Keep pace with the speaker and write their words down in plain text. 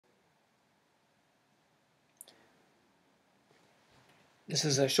This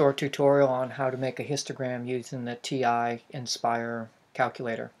is a short tutorial on how to make a histogram using the TI Inspire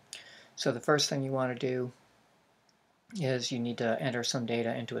calculator. So the first thing you want to do is you need to enter some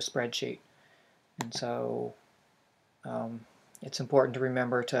data into a spreadsheet. And so it's important to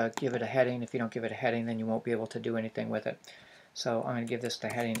remember to give it a heading. If you don't give it a heading, then you won't be able to do anything with it. So I'm going to give this the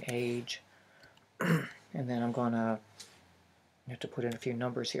heading age, and then I'm going to have to put in a few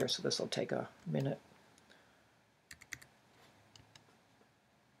numbers here, so this will take a minute.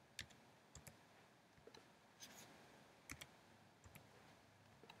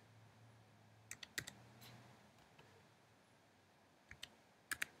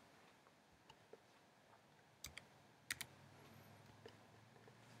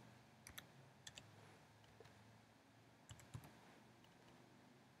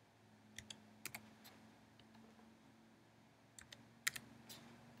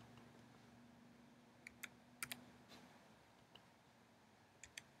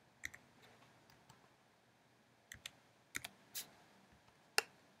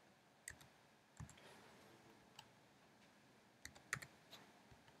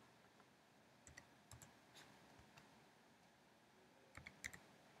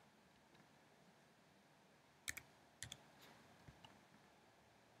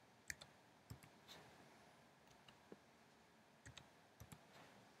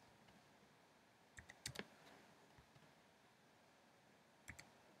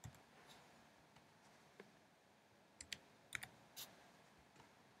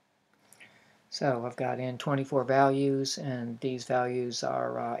 So I've got in 24 values, and these values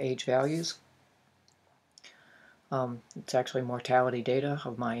are age values. It's actually mortality data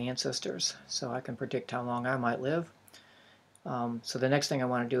of my ancestors, so I can predict how long I might live. So the next thing I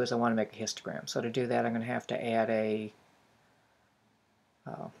want to do is I want to make a histogram. So to do that, I'm going to have to add a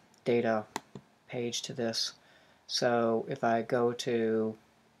data page to this. So if I go to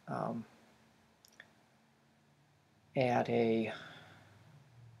add a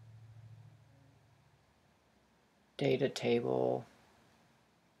data table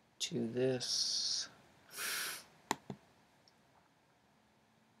to this,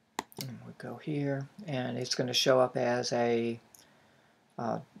 and we'll go here, and it's going to show up as a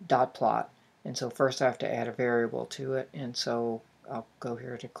dot plot. And so first I have to add a variable to it, and so I'll go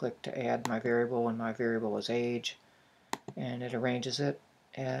here to click to add my variable, and my variable is age, and it arranges it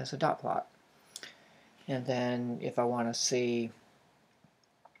as a dot plot. And then if I want to see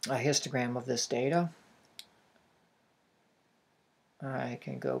a histogram of this data, I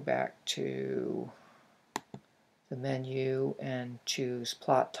can go back to the menu and choose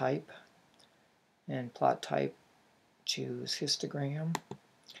plot type, and plot type, choose histogram,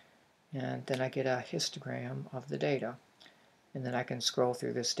 and then I get a histogram of the data. And then I can scroll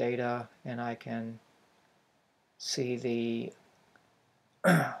through this data and I can see the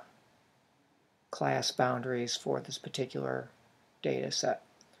class boundaries for this particular data set.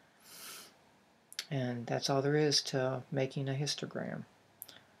 And that's all there is to making a histogram.